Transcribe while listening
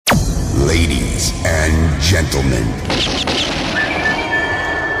Ladies and gentlemen,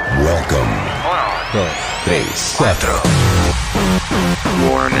 welcome. 1, 2, 3, 4.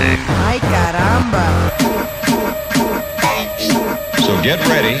 Warning. Ay, caramba. So get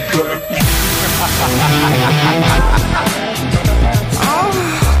ready.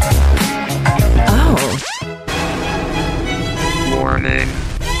 Warning.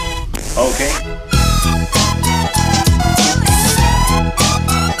 Okay.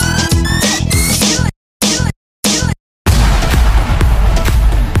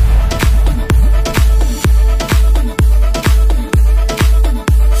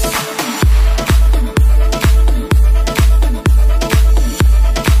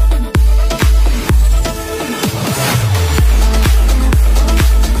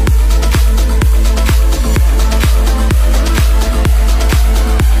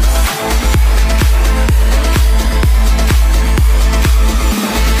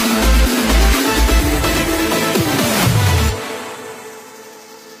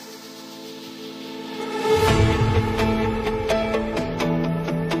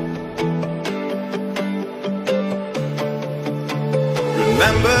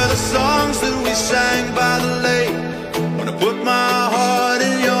 Remember the songs that we sang by the lake, when I put my heart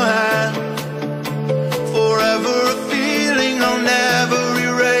in your hand. Forever a feeling I'll never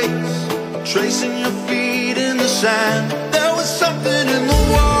erase, tracing your feet in the sand. There was something in the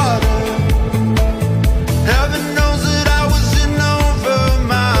water, heaven knows that I was in over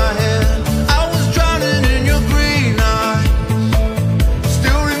my head. I was drowning in your green eyes,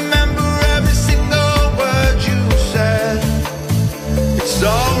 still remember every single word you said. It's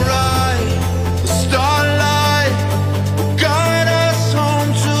alright, the starlight will guide us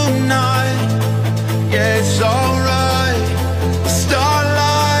home tonight. Yeah, it's alright, the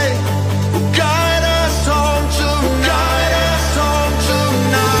starlight will guide us home tonight.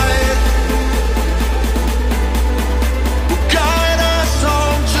 Will guide us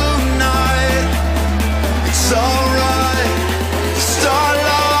home tonight. It's alright, the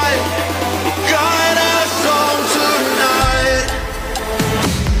starlight will guide us home tonight.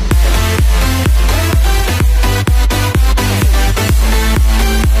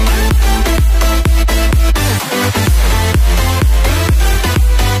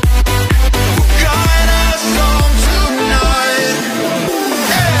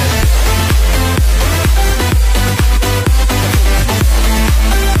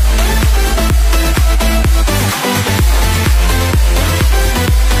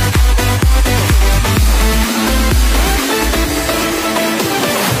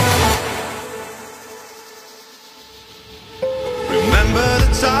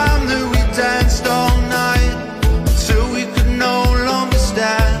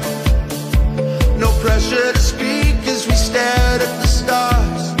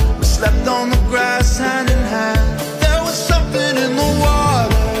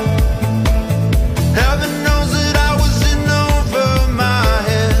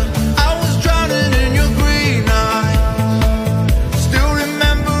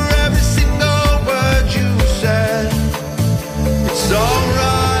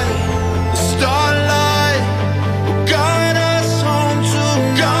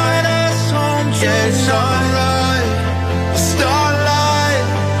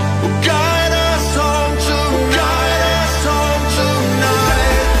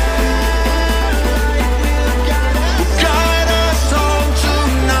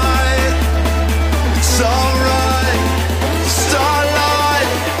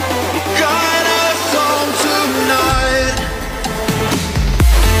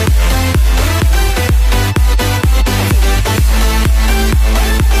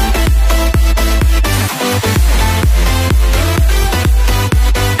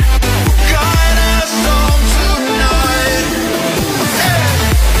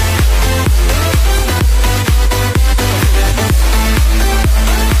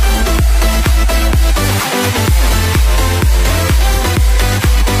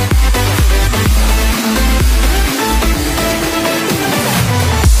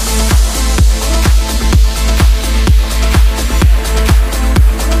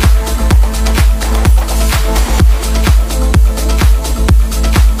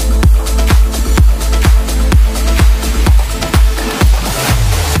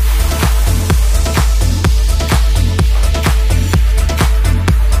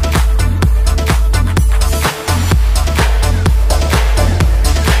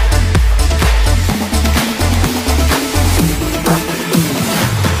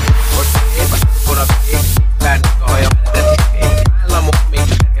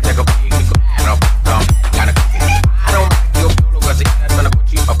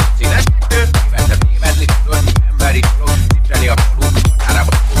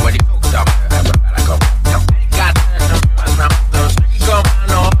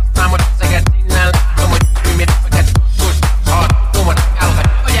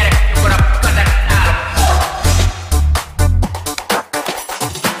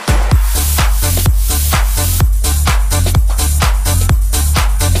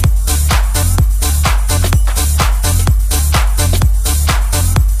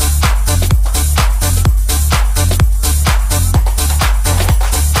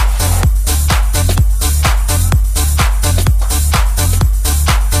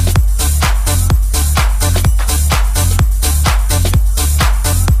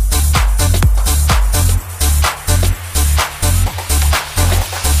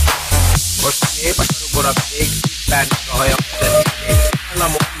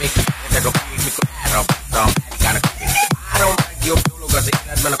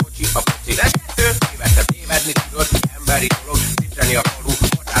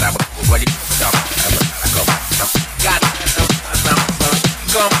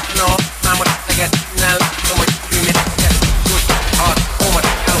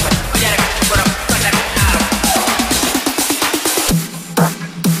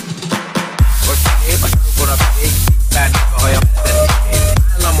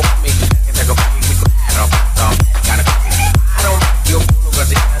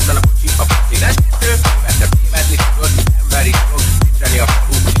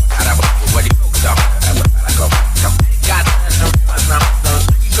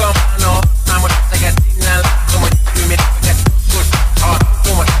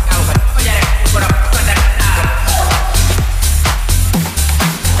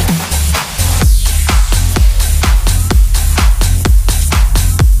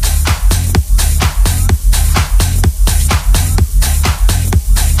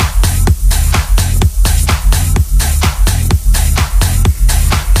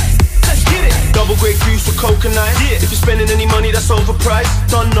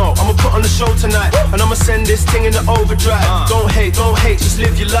 show tonight, and I'ma send this thing in the overdrive. Don't hate, just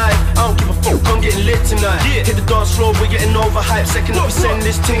live your life. I don't give a fuck, I'm getting lit tonight. Hit the dance floor, we're getting overhyped. Second up, we send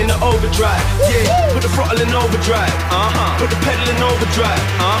this thing in the overdrive. Yeah, put the throttle in overdrive. Put the pedal in overdrive.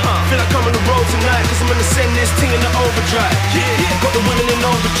 Feel like I'm on the road tonight, cause I'm gonna send this thing in the overdrive. Got the winning in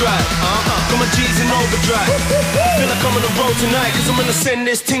overdrive. Got my G's in overdrive. Feel like I'm on the road tonight, cause I'm gonna send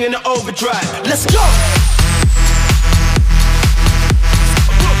this thing in the overdrive. Let's go!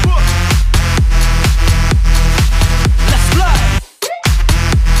 Let's fly!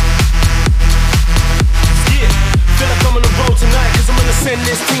 Yeah, feel like I'm on the road tonight, cause I'm gonna send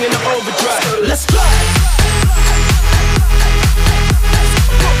this thing in the overdrive. Let's fly!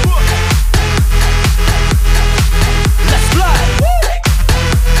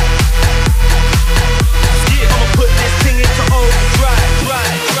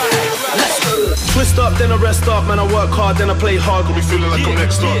 Twist up, then I rest up, man I work hard, then I play hard. Got me feeling like I'm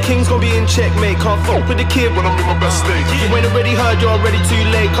next up. King's gonna be in checkmate, can't fuck with the kid when I'm in my best state. You ain't already heard, you're already too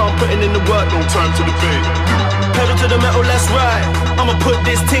late. Can't put in the work, no time to debate. Pedal to the metal, let's ride. I'ma put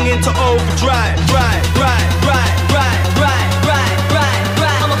this thing into overdrive. Ride, ride, ride, ride, ride, ride, ride,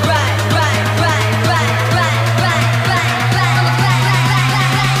 ride. I'ma ride, ride, ride, ride, ride, ride, ride, ride. I'ma ride, ride, ride, ride,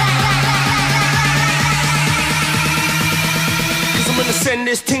 ride, ride. Cause I'm gonna send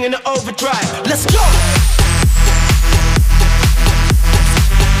this thing into overdrive. Let's go!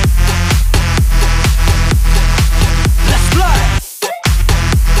 Let's fly!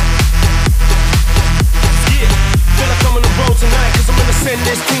 Yeah, feel like I'm on the road tonight, cause I'm gonna send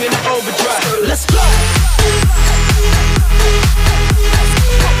this thing into overdrive. Let's fly!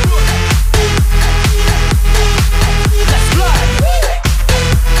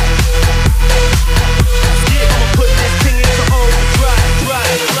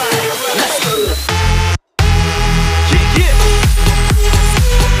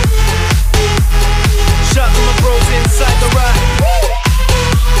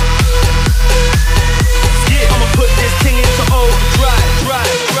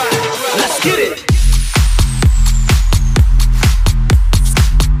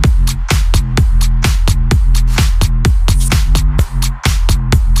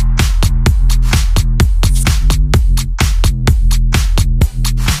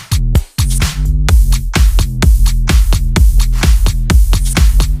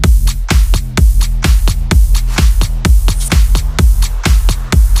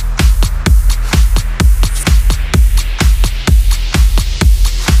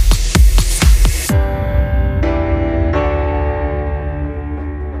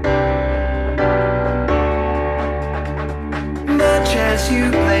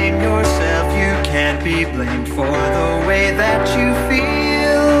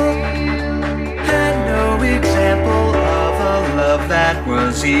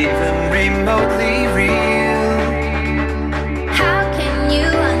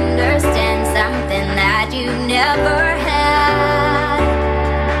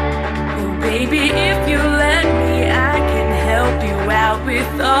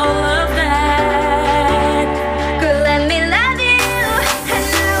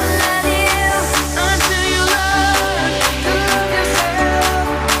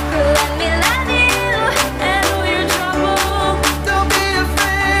 Don't be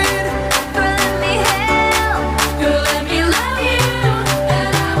afraid. Let me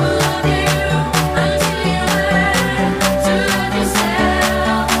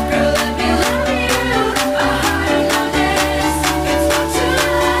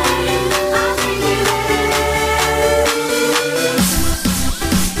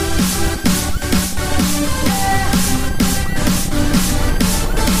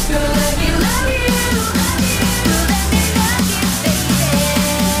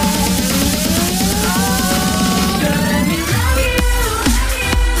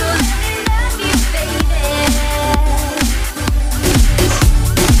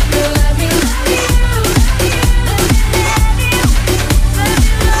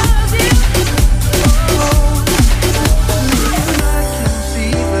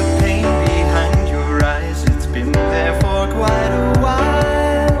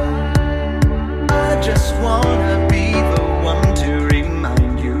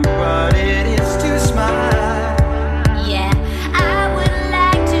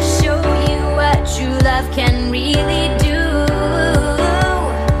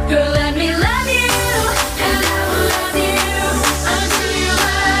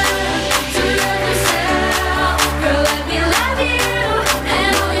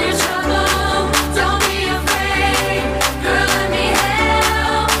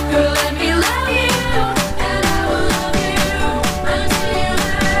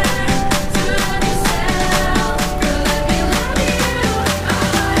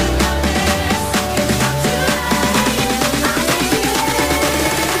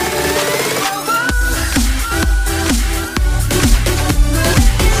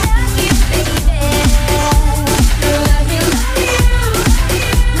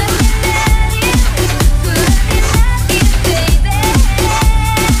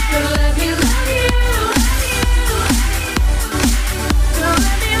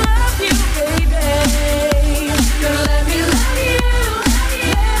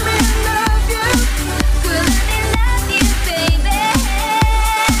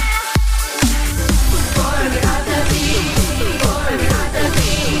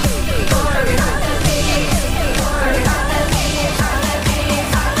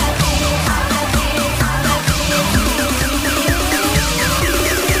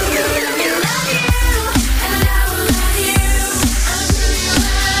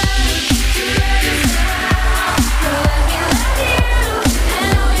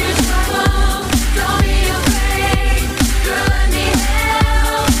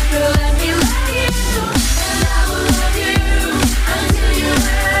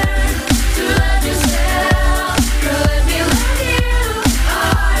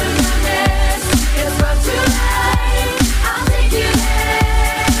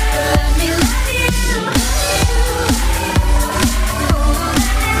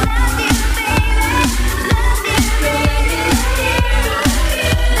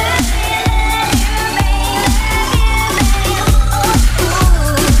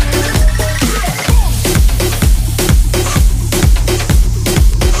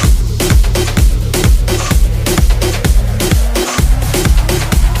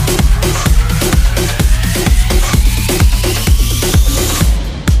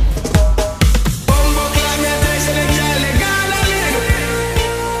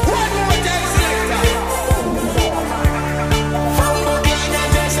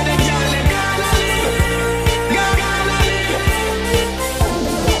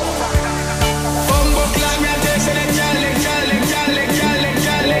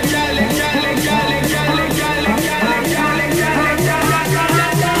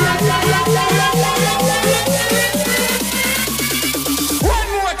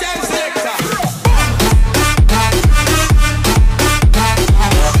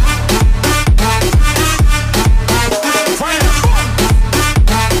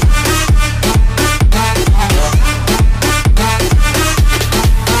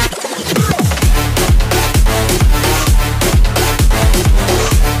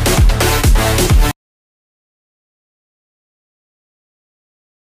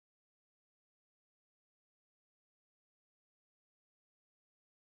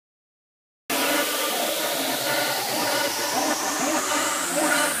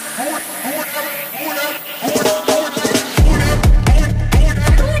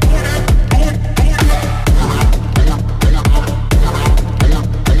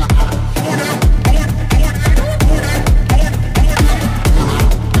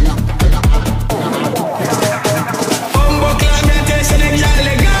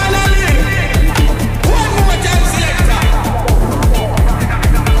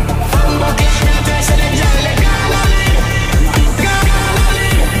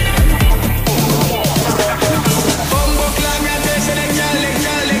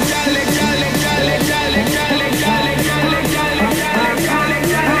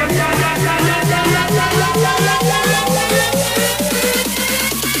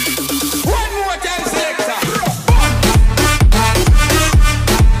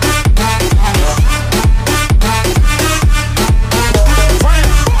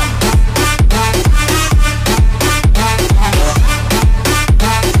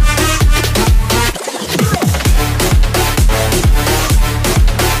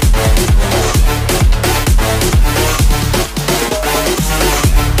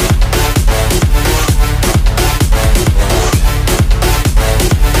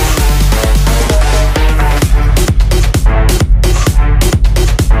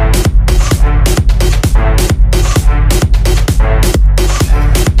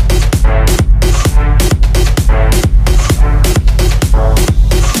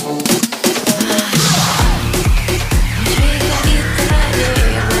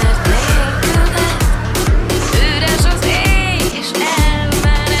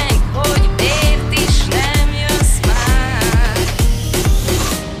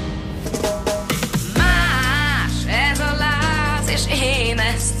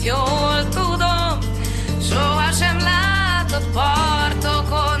jól tudom, sohasem látott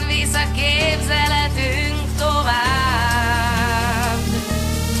partokon visz a képzeletünk tovább.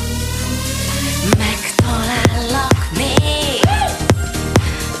 Megtalállak még,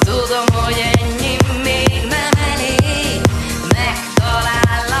 tudom, hogy ennyi még nem elég.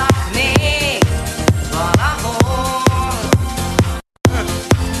 Megtalállak még valahol,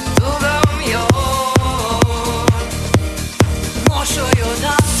 tudom jól.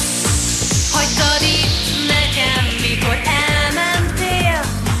 Mosolyodat hagytad itt nekem, mikor elmentél.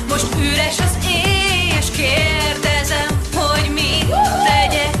 Most üres az éj, és kérdezem, hogy mit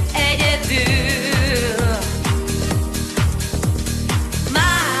tegyek egyedül.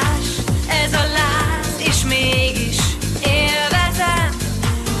 Más ez a láz, és mégis élvezem.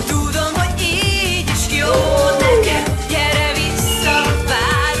 Tudom, hogy így is jó nekem. Gyere vissza,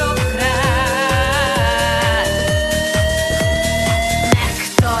 várok rád.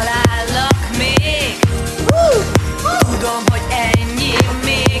 Megtalállak még, tudom, hogy ennyi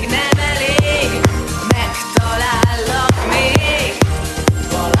még nem elég. Megtalállak még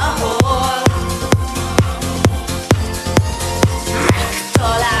valahol.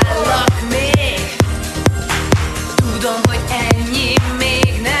 Megtalállak még, tudom, hogy ennyi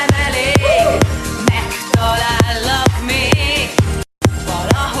még nem elég. Megtalállak még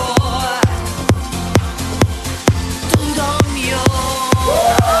valahol, tudom jól.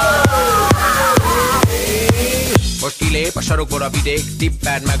 Most kilép a sarokból a vidék,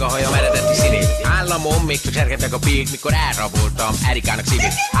 tippeld meg a hajam eredeti színét. Államom még csak sergetek a pék, mikor elraboltam Erikának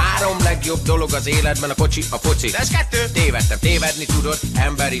szívét. 3 legjobb dolog az életben, a kocsi, a foci. De ez 2. Tévedtem, tévedni tudod,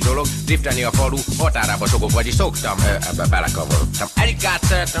 emberi dolog. Driftelni a falu, határába sokok, vagyis szoktam, ebbe belekavarodtam. Erikát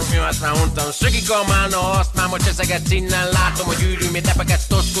szeretem, mi azt már mondtam. Szögik a mána, azt már ma cseszegetsz innen. Látom, hogy űrűmét tepeket,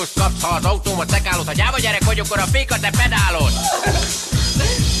 toszkos kapsz. Ha az autómat szekálod, ha gyáva gyerek vagy, akkor a fékat te pedálod.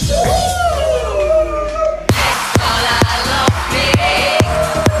 Megtalállak még,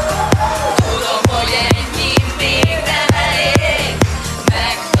 tudom, hogy ennyi még nem elég.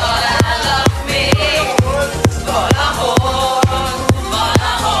 Megtalállak még valahol,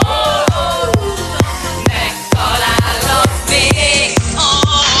 valahol. Megtalállak még,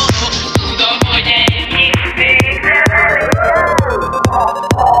 tudom, hogy ennyi még nem elég.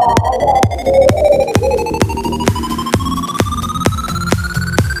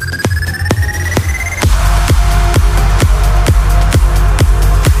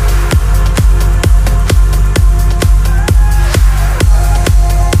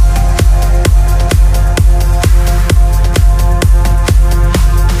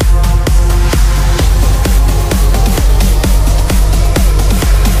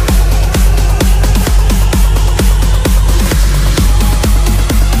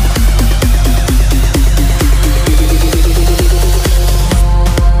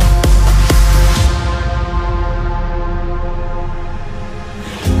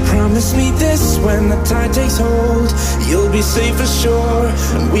 Promise me this when the tide takes hold. You'll be safe ashore,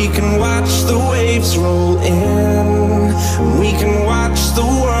 and we can watch the waves roll in. We can watch the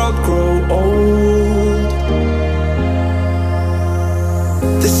world grow old.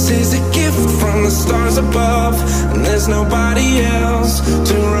 This is a gift from the stars above, and there's nobody else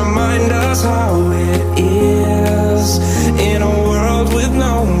to remind us how it is in a world with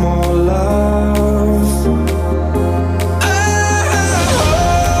no more love.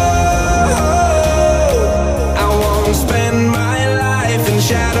 Spend my life in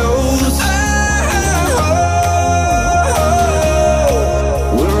shadows.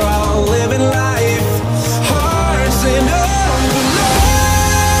 We're all living life, hearts in overload.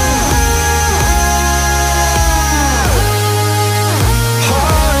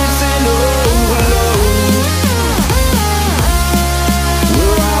 Hearts in overload.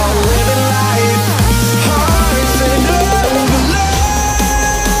 We're all living life, hearts in overload.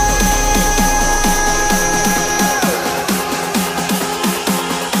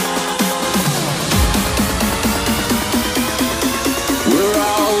 We're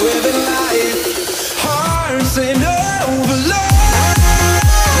all living life, hearts in overload.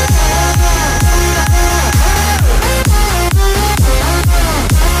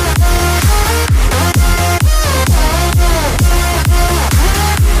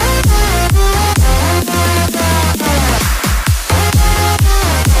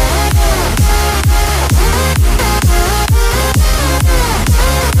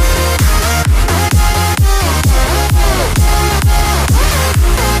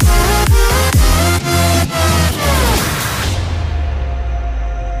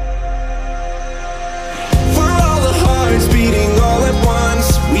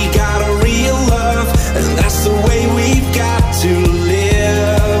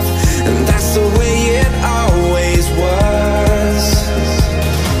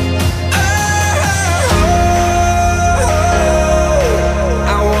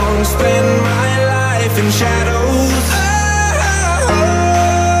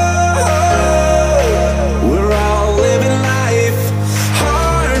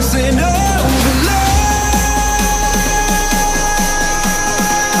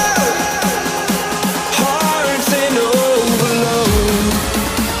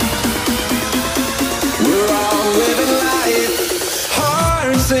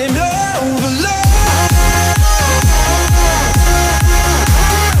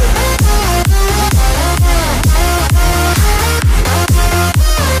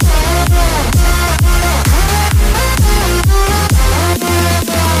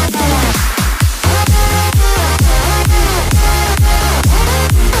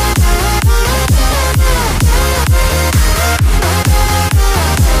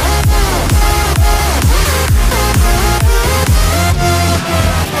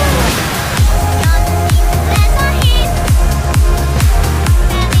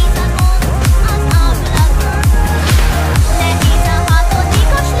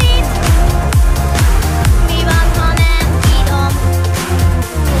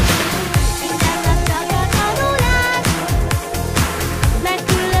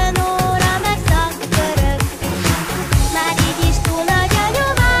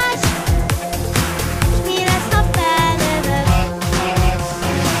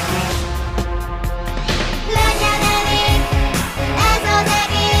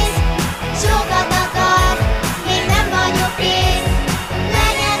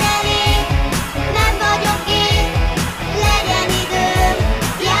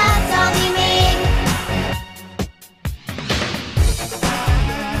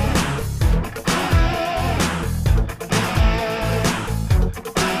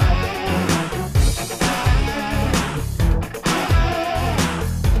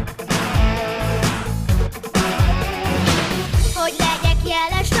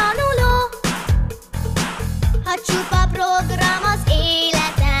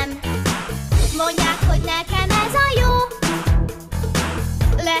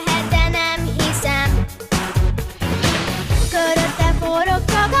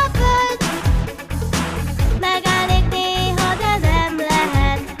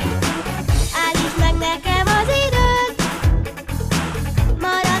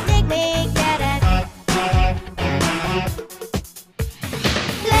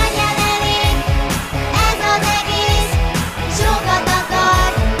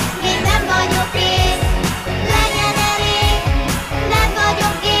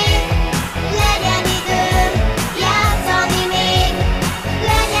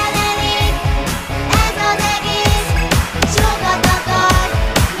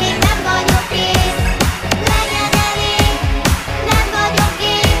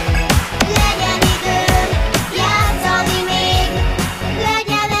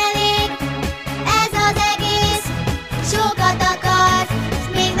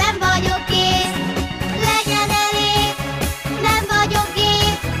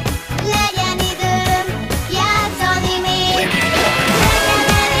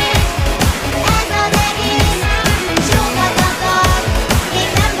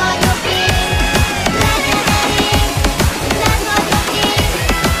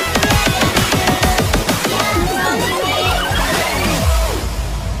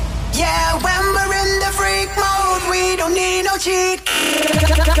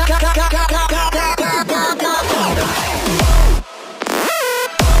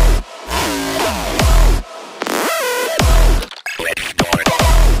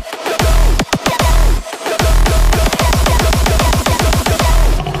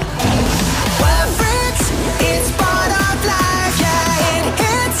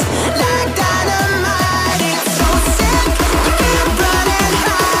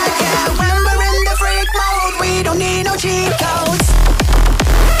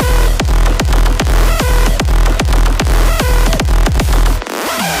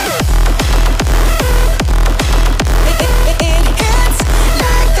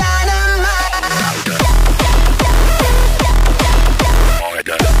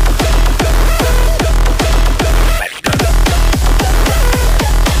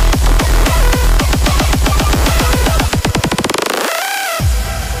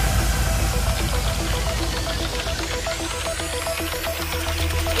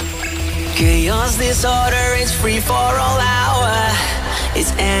 Chaos, disorder, it's free for all hour.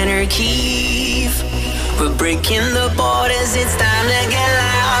 It's anarchy. We're breaking the borders, it's time to get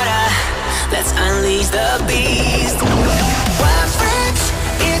louder. Let's unleash the beast. We're friends,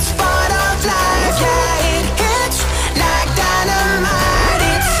 it's part of life. Yeah, it hits like dynamite.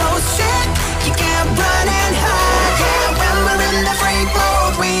 It's so sick, you can't run and hide. Yeah, when we're in the free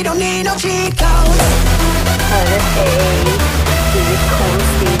mode, we don't need no cheat codes. Hörru hej, du är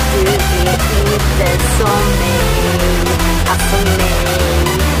konstig, du är inte som mig. Alltså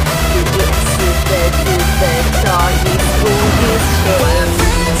nej, du är en super tragisk godis-tjej.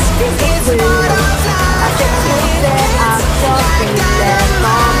 Det är sjukt att jag trodde att jag ville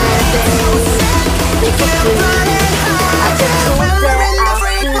vara med dig. Det är sjukt att jag trodde att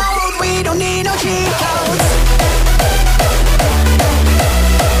we don't need no cheat codes.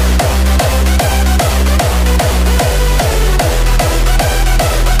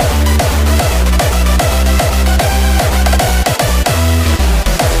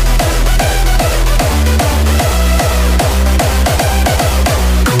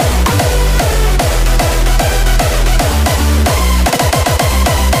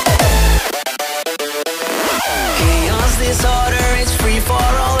 Disorder, it's free for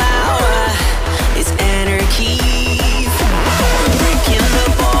all hour. It's anarchy. Breaking the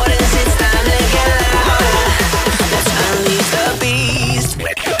borders, it's time to get louder. Let's unleash the beast.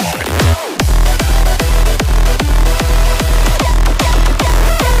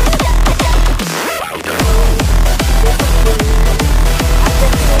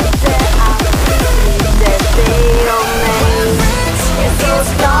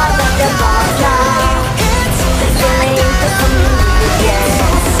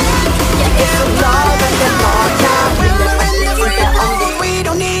 We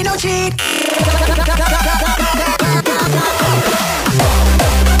don't need no cheat.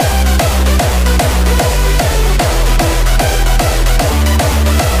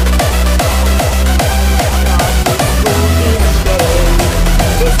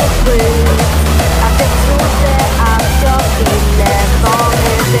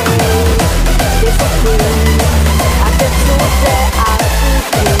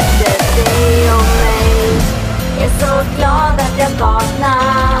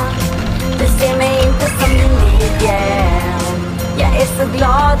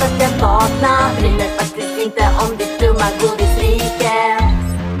 Glad att jag vaknar, bryr mig faktiskt inte om ditt dumma godisrike.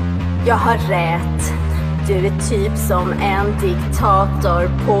 Jag har rätt, du är typ som en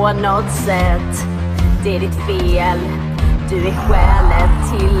diktator på något sätt. Det är ditt fel, du är skälet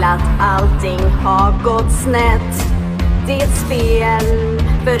till att allting har gått snett. Det är ett spel,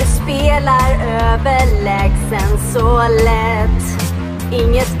 för du spelar överlägsen så lätt.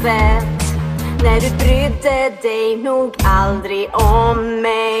 Inget vett, när du brydde dig nog aldrig om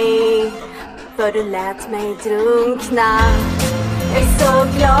mig. För du lät mig drunkna. Jag är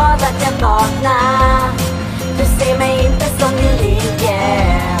så glad att jag vaknar. Du ser mig inte som din like.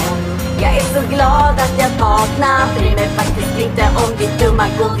 Jag är så glad att jag vaknar. Bryr mig faktiskt inte om ditt dumma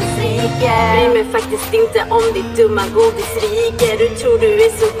godisrike. Bryr mig faktiskt inte om ditt dumma godisrike. Du tror du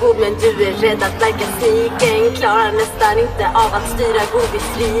är så god men du är rädd att verka sniken. Klarar nästan inte av att styra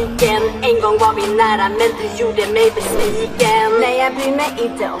godisriken. En gång var vi nära men du gjorde mig besviken. Nej, jag bryr mig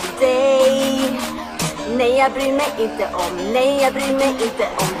inte om dig. Nej, jag bryr mig inte om. Nej, jag bryr mig inte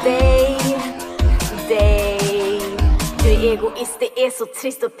om dig. Du är egoist, det är så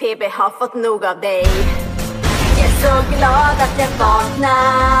trist och PB har fått nog av dig. Jag är så glad att jag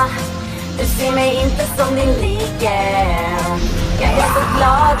vaknar. Du ser mig inte som din like. Jag är så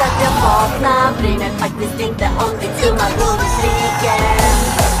glad att jag vaknar. Bryr mig faktiskt inte om ditt dumma godisrike.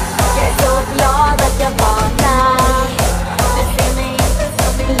 Jag är så glad att jag vaknar. Du ser mig inte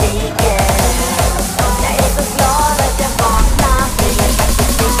som din like. Jag är så glad att jag vaknar. Bryr mig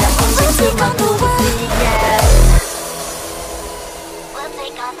faktiskt inte om ditt dumma godisrike.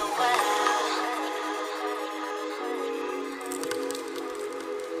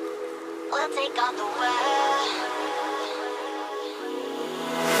 We'll take on the world.